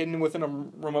that's got hidden within a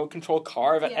remote control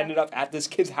car that Yeah. ended up at this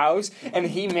kid's house, and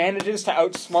he manages to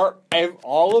outsmart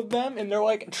all of them, and they're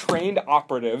like trained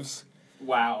operatives.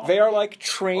 Wow. They are like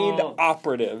trained Oh.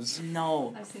 operatives.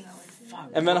 No. I've seen that one too. Fuck.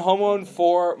 And then Home Alone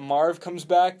 4, Marv comes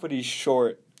back, but he's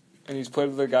short. And he's played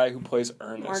with the guy who plays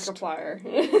Ernest. Markiplier.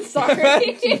 Sorry. That's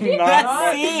not See?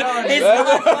 no, It's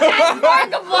That's- not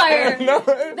That's Markiplier. No.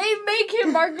 They make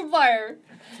him Markiplier.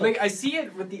 Like, I see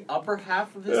it with the upper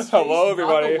half of his face, Hello, not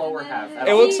everybody. the lower half. at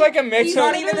It all. looks like a mix He's of...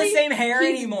 not even the same hair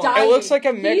He's anymore. dying. It looks like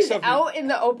a mix He's of... out in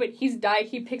the open. He's dying.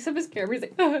 He picks up his camera. He's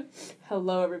like,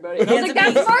 "Hello, everybody." I He was ends like,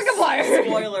 up "That's being- Markiplier."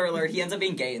 Spoiler alert, he ends up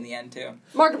being gay in the end, too.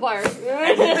 Markiplier.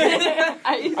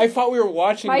 I thought we were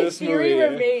watching My this theory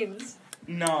movie. remains.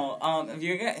 No, have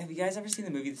you guys ever seen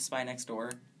the movie The Spy Next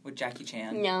Door with Jackie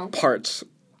Chan? No. Parts.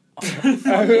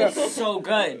 It's so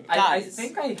good. I Guys,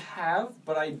 think I have,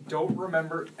 but I don't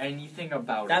remember anything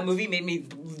about that it. movie made me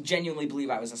genuinely believe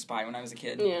I was a spy when I was a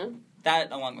kid. Yeah.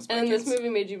 That, along with Spy And Kids. this movie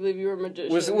made you believe you were a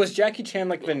magician. Was Jackie Chan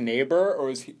like the neighbor, or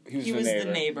was he was He the was neighbor?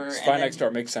 the neighbor, Spy and Next then-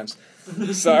 Door makes sense.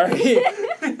 Sorry.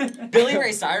 Billy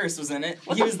Ray Cyrus was in it.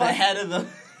 What He the was the fuck? head of the... And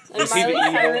Was he the Miley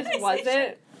evil? Cyrus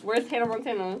wasn't. Where's Hannah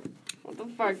Montana? What the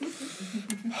fuck?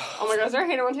 Oh my god, is there a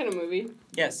Hannah Montana movie?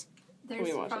 Yes. There's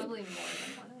we watch it? probably more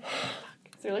than one.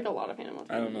 Is there like a lot of Hannah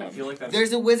Montana? I don't know. I feel like that's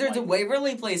There's a Wizards of like-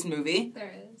 Waverly Place movie.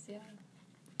 There is, yeah.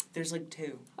 There's like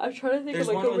 2. I'm trying to think There's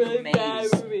of like one a with the really bad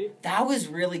maze. movie. That was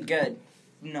really good.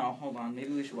 No, hold on.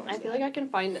 Maybe we should watch I that. feel like I can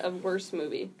find a worse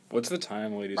movie. What's the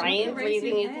time, ladies and Ryan gentlemen?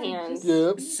 raising his Raising hand. hands.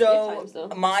 Yep. So, Times, though.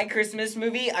 my Christmas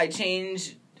movie, I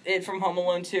changed it from Home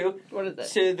Alone 2 What is it?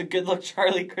 to the Good Luck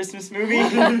Charlie Christmas movie.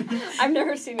 I've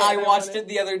never seen it. I and watched want it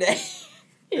the other day.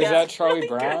 Is that Charlie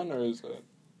Brown, or is it...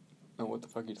 No, what the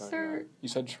fuck are you talking Sir. about? You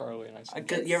said Charlie, and I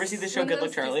said... You ever see the show One of Good Luck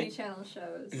those Charlie? Disney Channel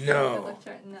shows. No. Good Luck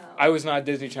no. I was not a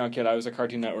Disney Channel kid. I was a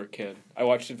Cartoon Network kid. I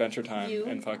watched Adventure Time You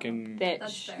and fucking Bitch.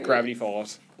 That's fair. Gravity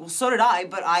Falls. Well, so did I,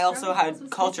 but I also Gravity Falls had was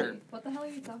culture. Disney. What the hell are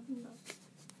you talking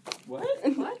about? What?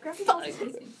 What? Gravity Falls is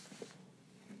Disney.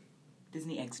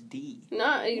 Disney XD.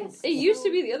 No, it used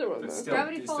to be the other one. But Though. still-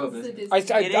 Gravity it's still Falls is Disney. a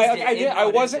Disney. I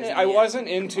wasn't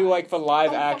Disney, into like the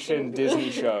live Oh, action fucking- Disney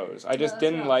shows. I just No, that's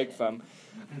didn't not like shit. them.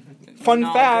 Fun No,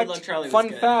 Good fact. Luck Charlie was Fun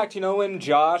good. fact. You know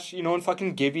when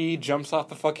fucking Gibby jumps off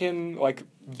the fucking like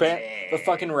the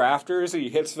fucking rafters and he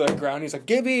hits the ground. He's like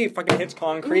Gibby, fucking hits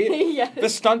concrete. Yes. The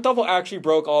stunt double actually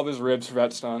broke all of his ribs for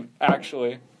that stunt.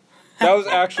 Actually, that was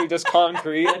actually just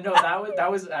concrete. Yeah, no,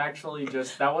 that was actually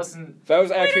just that wasn't. That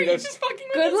was Wait, actually are you just. just fucking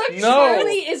with Good us? Luck No.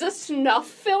 Charlie is a snuff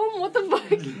film. What the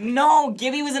fuck? No,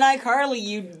 Gibby was an iCarly.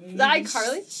 You. The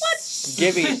iCarly? What?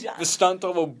 Gibby, the stunt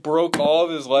double broke all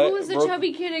of his legs. Who was the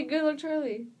chubby kid at Good Luck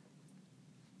Charlie?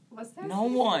 Was there? No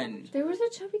one. There was a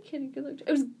chubby kid at Good Luck.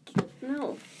 It was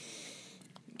no.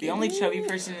 The only chubby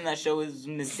person in that show was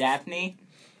Miss Daphne,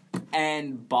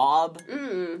 and Bob,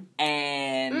 Mm.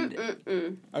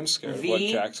 and I'm scared of V. what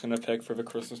Jack's gonna pick for the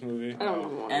Christmas movie. I don't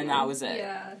know. and that was it.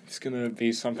 Yeah. It's gonna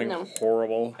be something No.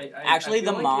 horrible. Actually, I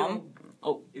feel the like mom-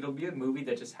 It'll be a movie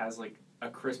that just has like a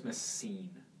Christmas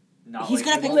scene. not He's like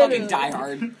gonna pick Literally. fucking Die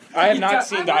Hard. I have You not don't-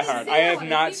 seen I'm Die gonna Hard. say I have one.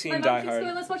 not If seen my Die mom keeps Hard.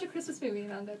 going, let's watch a Christmas movie,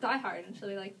 and I'll go Die Hard, and she'll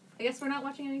be like, I guess we're not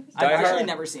watching any Christmas Die I've movies. actually Hard.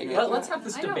 never seen it. Let's have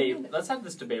this I don't debate. either. Let's have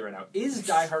this debate right now. Is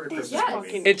Die Hard a Christmas Yes. movie?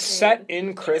 It's set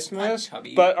in Christmas,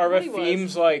 Chubby. but are the Really was.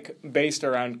 themes like based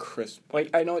around Christmas? Like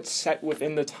I know it's set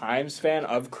within the time span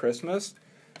of Christmas,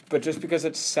 but just because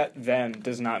it's set then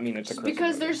does not mean it's a Christmas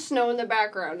Because movie. there's snow in the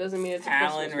background doesn't mean it's a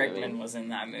Alan Christmas Rickman movie. was in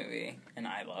that movie, and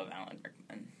I love Alan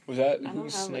Rickman. Was that I don't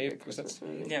who's have Snape? like a Was that Christmas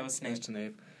movie. Yeah, it was Snape. Snape?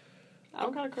 Snape. I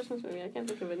don't got a Christmas movie. I can't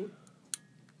think of any.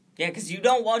 Yeah, because you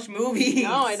don't watch movies.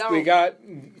 No, I don't. We got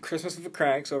Christmas with the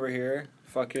Cranks over here.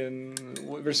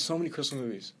 There's so many Christmas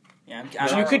movies. Yeah,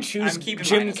 If you could choose I'm keeping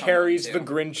Jim mine as Carrey's homework,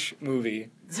 The Grinch movie.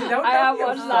 See, that would I have be a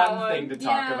watched that fun one. thing to talk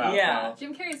Yeah. about. Yeah. though.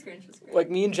 Jim Carrey's Grinch was great. Like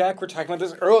me and Jack were talking about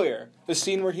this earlier. The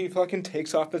scene where he fucking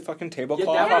takes off the fucking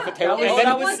tablecloth that- off the table, that was- and then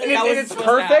that was- and that was it's supposed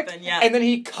to perfect. happen, yeah. And then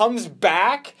he comes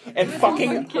back and It was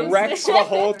fucking all wrecks the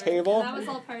whole table. That was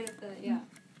all part of the, yeah.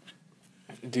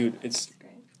 Dude, it's It's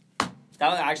great.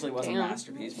 That actually was a Damn.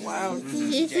 masterpiece. Wow.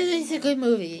 It's a good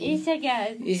movie. It's a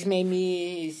good. It's made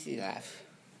me laugh.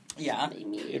 Yeah.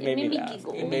 it made me laugh.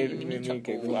 giggle. It made me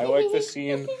giggle. I like the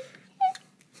scene.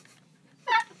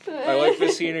 I like the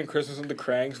scene in Christmas with the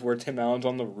Cranks where Tim Allen's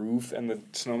on the roof and the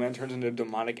snowman turns into a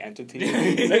demonic entity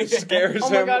and it scares Oh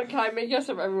my him. god, can I make us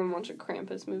have everyone watch a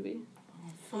Krampus movie?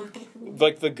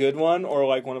 Like the good one or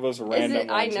like one of those random it?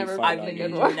 I ones you never- find I've on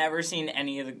good YouTube? one. never seen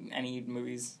any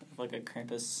movies of like a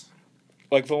Krampus.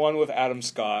 Like the one with Adam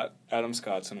Scott. Adam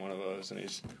Scott's in one of those, and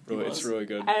it's was? really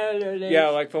good. I don't know. Dude. Yeah,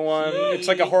 like the one. It's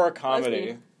like a horror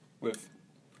comedy me. with.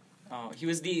 Oh, he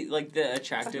was the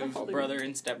attractive Holding- brother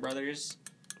in Step Brothers.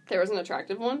 There was an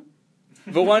attractive one.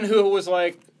 The one who was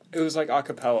like it was like a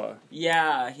cappella.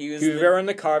 Yeah, he was. He was there in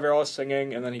the car, they're all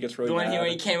singing, and then he gets really the one mad. when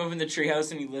he came up in the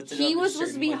treehouse and he lifted up. He his was shirt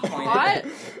supposed to and, be like, pointed hot. at-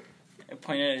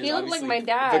 Pointed at his He looked like obviously- my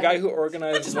dad. The guy who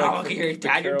organized. That does not look like your the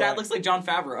dad. Your dad Caroline- looks like John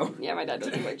Favreau. Yeah, my dad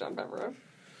does look like John Favreau.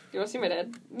 You want to see my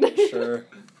dad? Sure.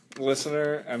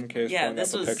 Listener, MK's Yeah, pulling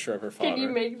this up a was- picture of her father. Can you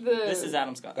make the? This is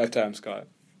Adam Scott. That's Adam Scott.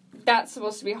 That's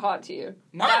supposed to be hot to you.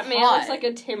 Not that man hot. looks like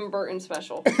a Tim Burton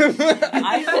special.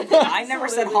 I never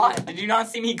said hot. Did you not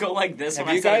see me go like this Have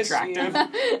when I you said guys seen-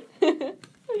 attractive?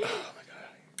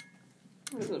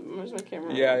 Where's my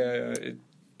camera?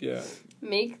 Yeah.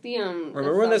 Make the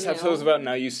Remember when this episode was about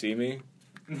Now You See Me?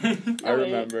 I Oh, yeah.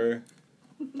 remember.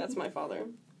 That's my father.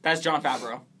 That's John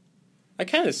Favreau. I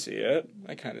kind of see it.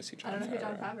 I kind of see I John don't know who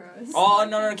John Favreau. Favreau is. Oh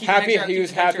no! Keep the Happy, picture up, he keep was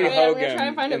the picture Happy up. Yeah, I'm gonna try and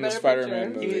Hogan find a in the better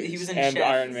Spider-Man picture. movies He was in and Chef.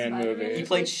 Iron Man Spider-Man. movies. He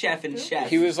played Chef in Chef.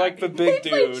 He was like the big He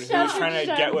played dude who was Chef trying to in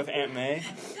get Chef. with Aunt May.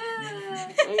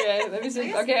 Okay, let me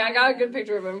see. Okay, I got a good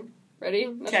picture of him. Ready?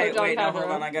 That's Okay, for John wait, no, Favreau.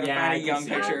 hold on. I gotta Yeah, find I a can young see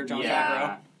picture it. of John Yeah.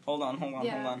 Favreau. Hold on.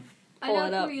 Yeah. I Pull know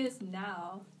it up. who he is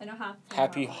now. I know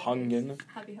Happy Hungen.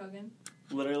 Happy Hogan.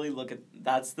 Literally, look at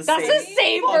that's the That's same. the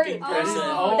same fucking person. person.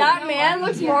 Oh. That no, man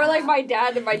looks more like my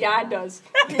dad than my dad does.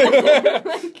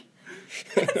 Like,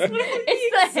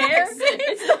 it's the hair.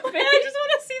 It's the face. I just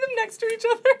want to see them next to each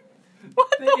other. What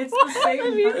the It's the fuck? same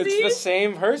Have you person. It's seen? the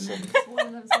same person. It's one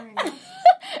of them staring at us.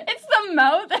 It's the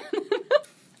mouth.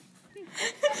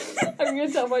 I'm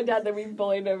gonna tell my dad that we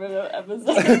bullied him in an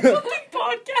episode.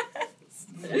 Podcast.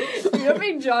 You know,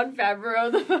 make John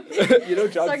Favreau the. You know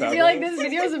John So I can be Favreau? like, this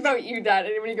video is about you, Dad.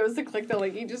 And when he goes to click the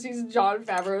link, he just sees John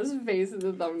Favreau's face in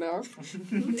the thumbnail.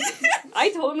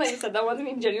 I told him that you said that once, and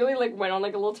he genuinely like went on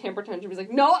like a little temper tantrum. He's like,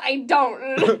 "No, I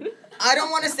don't." I don't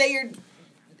want to say your.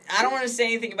 I don't want to say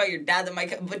anything about your dad that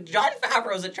might. But John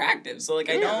Favreau's attractive, so like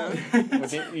I don't.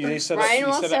 But you said Ryan you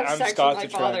wants said to have I'm sex Scott's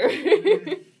with my father.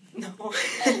 attractive. No. No.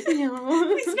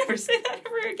 Please never say that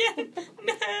ever again.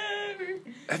 Never.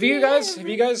 Have you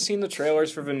guys seen the trailers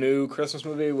for the new Christmas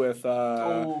movie with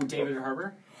Oh, David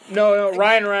Harbour? no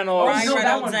Ryan Reynolds Ryan no, that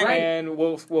Reynolds one, right. and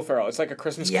Will Ferrell? It's like a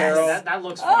Christmas Yes, Carol. That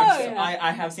looks Oh, fun. yeah.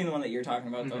 I have seen the one that you're talking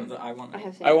about though. I want. I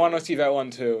have seen I it. want to see that one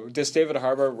too. Does David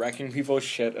Harbour wrecking people's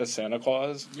shit as Santa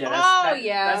Claus? Yeah, Oh,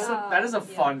 yeah. That is a Yeah.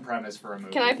 fun premise for a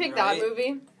movie. Can I pick Right. that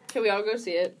movie? Can we all go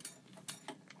see it?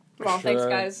 Well, Sure. thanks,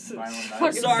 guys. Violent Night.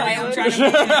 Fucking Sorry, I'm silent.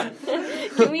 trying to.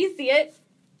 Can we see it?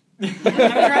 I'm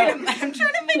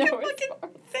trying to make No, a it's fucking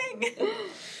thing.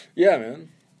 Yeah, man.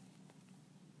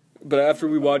 But after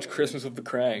we watch Christmas with the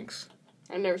Cranks,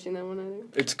 I've never seen that one either.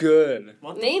 it's good.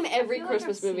 Name every I feel like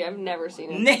Christmas I've movie. seen I've never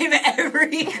seen it. Name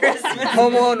every Christmas.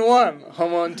 Home Alone 1,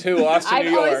 Home Alone 2, Austin, I've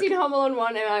New always York. seen Home Alone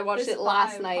 1 and I watched There's it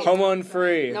last 5. night. Home Alone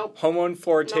 3, Nope. Home Alone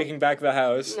 4, Nope. Taking Back the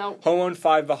House, Nope. Home Alone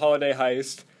 5, The Holiday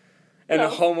Heist, and No.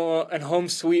 Home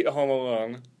Sweet Home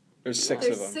Alone. There's 6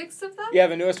 There's of them. 6 of them? Yeah,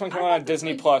 the newest one came I out thought on there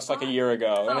Disney was Plus like a 5. year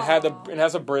ago, and Oh. it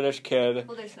has a British kid,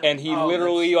 Well, there's no. and he Oh,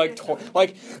 literally that's-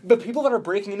 like the people that are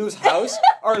breaking into his house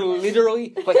are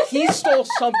literally like he stole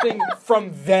something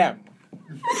from them.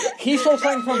 He stole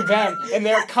something from them, and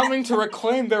they're coming to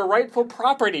reclaim their rightful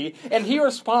property, and he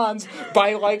responds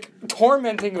by like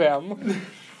tormenting them.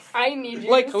 I need you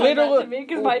Like, to send literally- that to me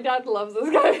because my dad loves this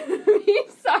guy.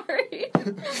 I'm sorry.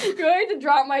 You're going to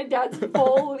drop my dad's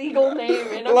full legal name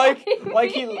in a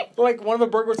fucking like one of the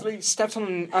burglars he steps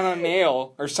on a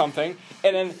nail or something,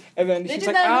 and then They she's did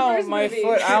like, that in the "Ow, first my movie."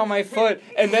 foot! Ow, my foot!"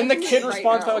 And then the kid Right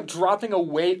responds by now. like dropping a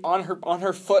weight on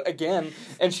her foot again,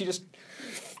 and she just.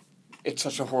 It's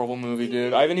such a horrible movie,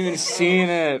 dude. I haven't even seen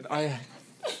it.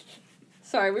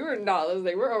 Sorry, we were not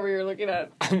listening. We're over here looking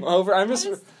at I'm over. I'm just.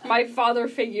 my father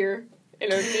figure in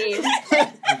her name.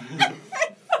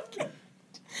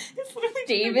 It's literally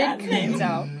David that name. comes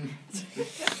out.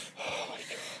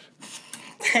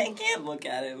 I can't look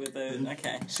at it with a.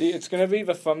 Okay. See, it's gonna be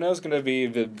the thumbnail's gonna be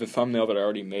the thumbnail that I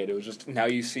already made. It was just "Now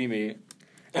You See Me,"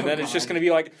 and then it's just gonna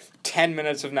be like 10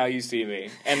 minutes of "Now You See Me,"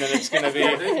 and then it's gonna be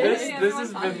This Yeah, this everyone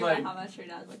has talks been about like how much your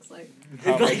dad looks like.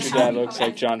 how much your dad looks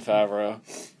like Jon Favreau.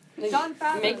 John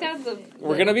Favreau. Make that the.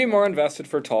 We're gonna be more invested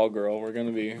for Tall Girl. We're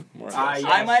gonna be more. Invested.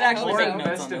 I might actually more take notes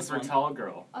on invested this for one. Tall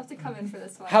Girl. I'll have to come in for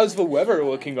this one. How's the weather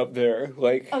looking up there?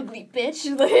 Like, Ugly bitch.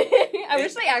 I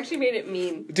wish they actually made it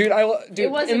mean. dude,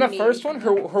 It wasn't in the me. first one,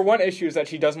 her one issue is that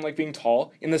she doesn't like being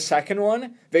tall. In the second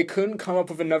one, they couldn't come up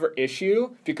with another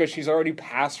issue because she's already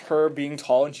past her being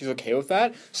tall and she's okay with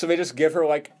that. So they just give her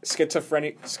like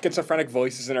schizophrenic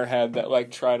voices in her head that like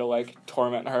try to like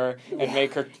torment her and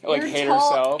make her like You're hate tall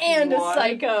herself. and What? a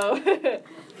psycho.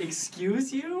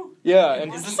 Excuse you? Yeah,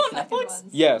 and Is this The on second Netflix? one's-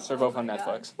 yes, they're both Oh on my God.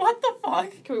 Netflix. What the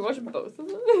fuck? Can we watch both of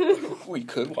them? We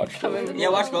could watch Come in. them. Yeah,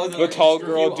 watch both of them. The Tall Just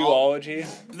Girl review all- duology.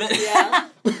 Yeah.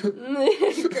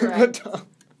 Correct.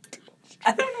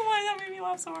 I don't know why that made me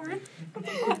laugh so hard.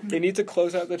 They need to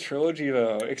close out the trilogy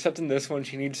though. Except in this one,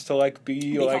 she needs to like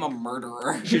be Become like a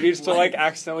murderer. she needs to like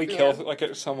accidentally kill Yeah.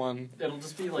 like someone. It'll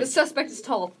just be The like suspect is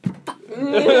tall. That's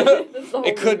the whole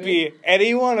It could movie. be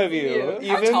any one of you, You.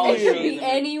 How even tall It is could she? be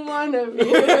any one of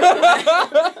you.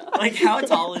 Like, how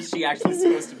tall is she actually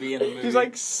supposed to be in the movie? She's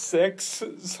like 6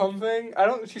 something. I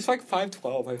don't. She's like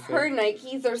 5'12", I think. Her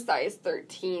Nikes are size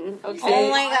 13. Okay. oh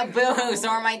my god, boo-hoo, so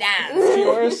are my dad's. She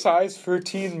wears size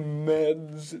 13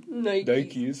 meds Nikes.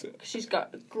 Nikes, She's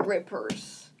got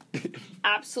grippers.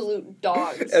 Absolute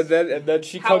dogs. and then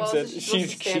she How comes else in. is she supposed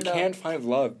to She stand up? can't find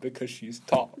love because she's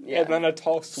tall. Yeah. And then a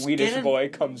tall Swedish Get a- boy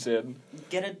comes in.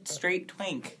 Get a straight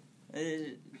twink.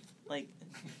 Like,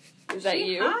 Is that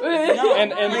you? no,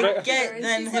 And- like, She's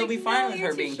then he'll like, be no, fine with you're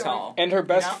her too being short. tall. And her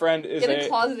best You know? friend is Get a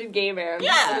closeted gay man.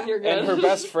 Yeah. And you're good. and her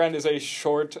best friend is a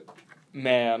short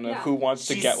man Yeah. who wants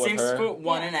to She's get with 6 her. foot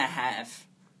 1.5.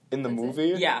 in the That's it.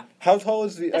 movie. Yeah. How tall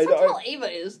is the? That's how tall Ava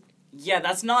is. Yeah,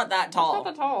 that's not that It's tall. not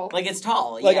that tall. Like, it's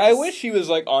tall. Like yes. I wish she was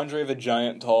like Andre the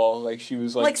Giant tall. Like she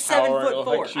was Like 7'4".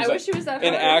 Like, she I was, wish she was that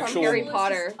an far actual- from Harry She was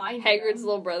Potter. just tiny, Hagrid's though.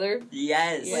 little brother.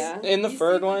 Yes. Yeah. In the You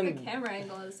third see, like, one- the camera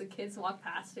angle as the kids walk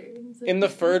past her. It's like- In the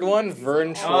third one,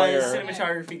 Vern Oh, the Troyer.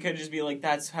 cinematography could just be like,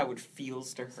 that's how it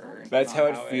feels to her. That's not how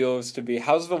it feels to be.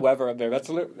 How's the weather up there?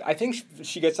 I think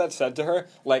she gets that said to her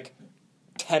like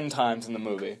 10 times in the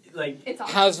movie. like It's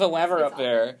awesome. How's the weather It's up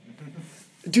there?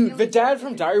 Dude, the dad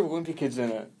from Diary of a Wimpy Kid's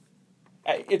in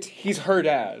it. He's her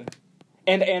dad.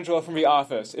 And Angela from The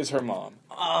Office is her mom.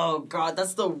 Oh, God,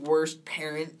 that's the worst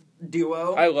parent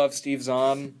duo. I love Steve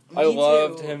Zahn. I Me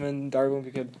loved too. him in Diary of a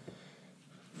Wimpy Kid.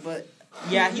 But,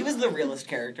 yeah, he was the realest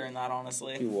character in that, He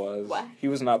honestly. was. What? He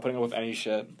was not putting up with any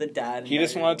shit. The dad. in He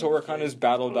just Diary wanted of to a work Wimpy on Kid. his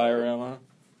battle diorama.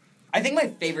 I think my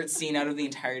favorite scene out of the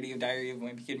entirety of Diary of a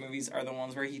Wimpy Kid movies are the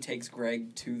ones where he takes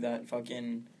Greg to that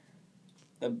fucking...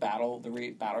 battle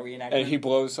reenactment. And he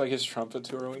blows like his trumpet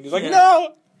to her and he's like, Yeah.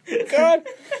 no! God!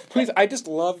 Please, I just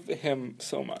love him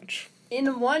so much.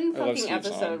 In one I love fucking Steve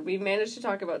episode, Zahn. we managed to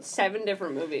talk about 7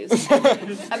 different movies.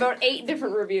 About 8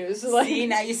 different reviews. Like, See,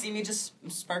 now you see me just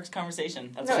sparks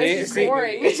conversation. That's No, why it's it's just a great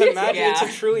boring. movie. It's a Yeah. it's a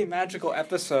truly magical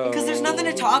episode. Because there's nothing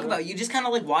to talk about. You just kind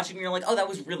of like watch it and you're like, oh, that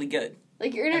was really good.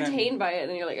 like you're And then- entertained by it,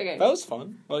 and you're like, okay. That was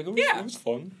fun. Like it was, Yeah. it was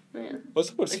fun. Yeah. Let's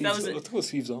go Like, that was it. Let's go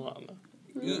Steve's on.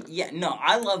 Yeah, no,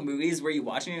 I love movies where you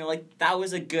watch it and you're like, that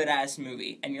was a good ass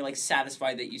movie, and you're like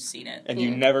satisfied that you've seen it. And you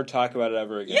Yeah. never talk about it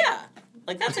ever again. Yeah,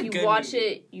 like that's a You good. watch movie.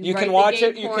 it, You write can the watch gay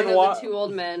it, you porn can of wa- the 2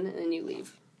 old men, and then you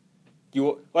leave.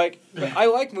 You like I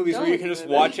like movies where you can Don't just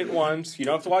do watch that. it once. You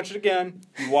don't have to watch it again.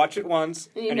 You watch it once,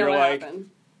 And you and know you're what like, happened.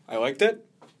 I liked it.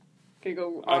 Could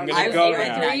go I'm on gonna I've go read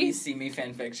now. Now You See Me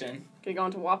fanfiction. Could go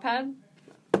on to Wattpad.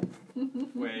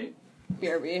 wait.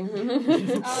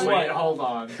 BRB. Wait, hold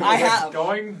on. I have.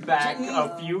 Going back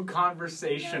a few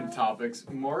conversation topics,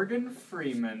 Morgan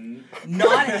Freeman.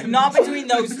 Not between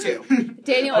those two.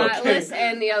 Daniel Okay. Atlas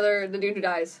and the dude who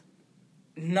dies.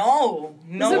 No.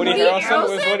 Was it Woody Woody Harrelson?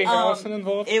 Was Harrelson? Woody Harrelson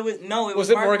involved? It was Was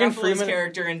it Mark Morgan Ruffalo's Freeman?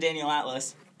 character in Daniel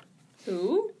Atlas.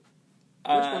 Who?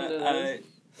 Uh, one uh,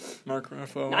 Mark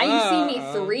Ruffalo. Now You See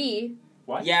Me 3.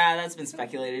 What? yeah, that's been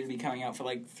speculated to be coming out for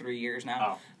like 3 years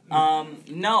now. Oh.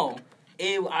 No.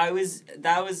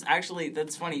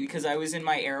 That's funny because I was in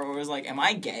my era where I was like, am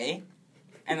I gay?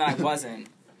 And then I wasn't.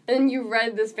 And you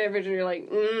read this fanfic and you're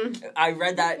like, I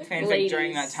read that fanfic Ladies.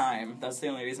 during that time. That's the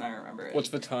only reason I remember it. What's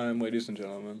the time, ladies and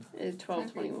gentlemen? It's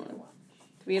 12:21. Do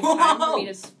we have time for me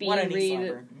to speed What a knee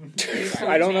read? slapper.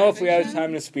 I don't know if we have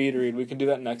time to speed read. We can do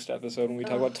that next episode when we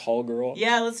talk about Tall Girl.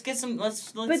 Yeah, let's get some.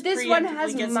 Let's. But this one preemptively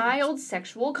has get some- mild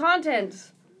sexual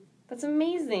content. That's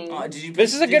amazing.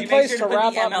 This is a good place to put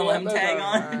wrap the up the MLM episode. tag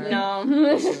on.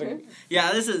 No.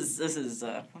 Yeah, this is. What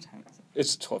time is it?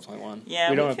 It's 12:21. Yeah,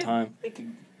 we don't have could- time. We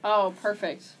could, Oh,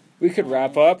 perfect. We could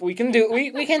wrap up. We can do.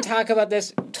 We can talk about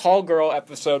this Tall Girl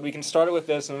episode. We can start it with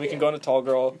this, and we can go into Tall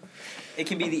Girl. it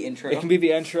can be the intro. It can be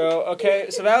the intro. Okay,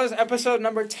 so that was episode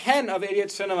number 10 of Idiot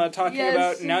Cinema, talking Yes.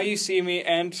 about Now You See Me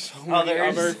and so many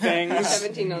Others. other things.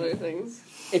 17 other things.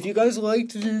 If you guys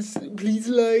liked this, please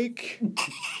like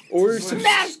or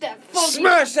Smash that fucking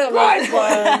smash that like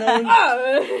button.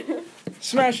 Oh.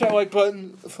 Smash that like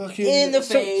button. Fucking In the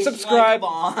face. subscribe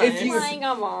like a boss. if you Like,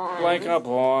 come on. like a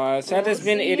boss. That has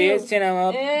been See Idiot you.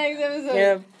 Cinema. Next episode.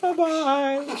 Yeah. Bye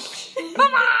bye.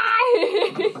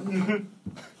 Bye-bye.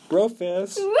 Bro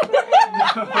fist.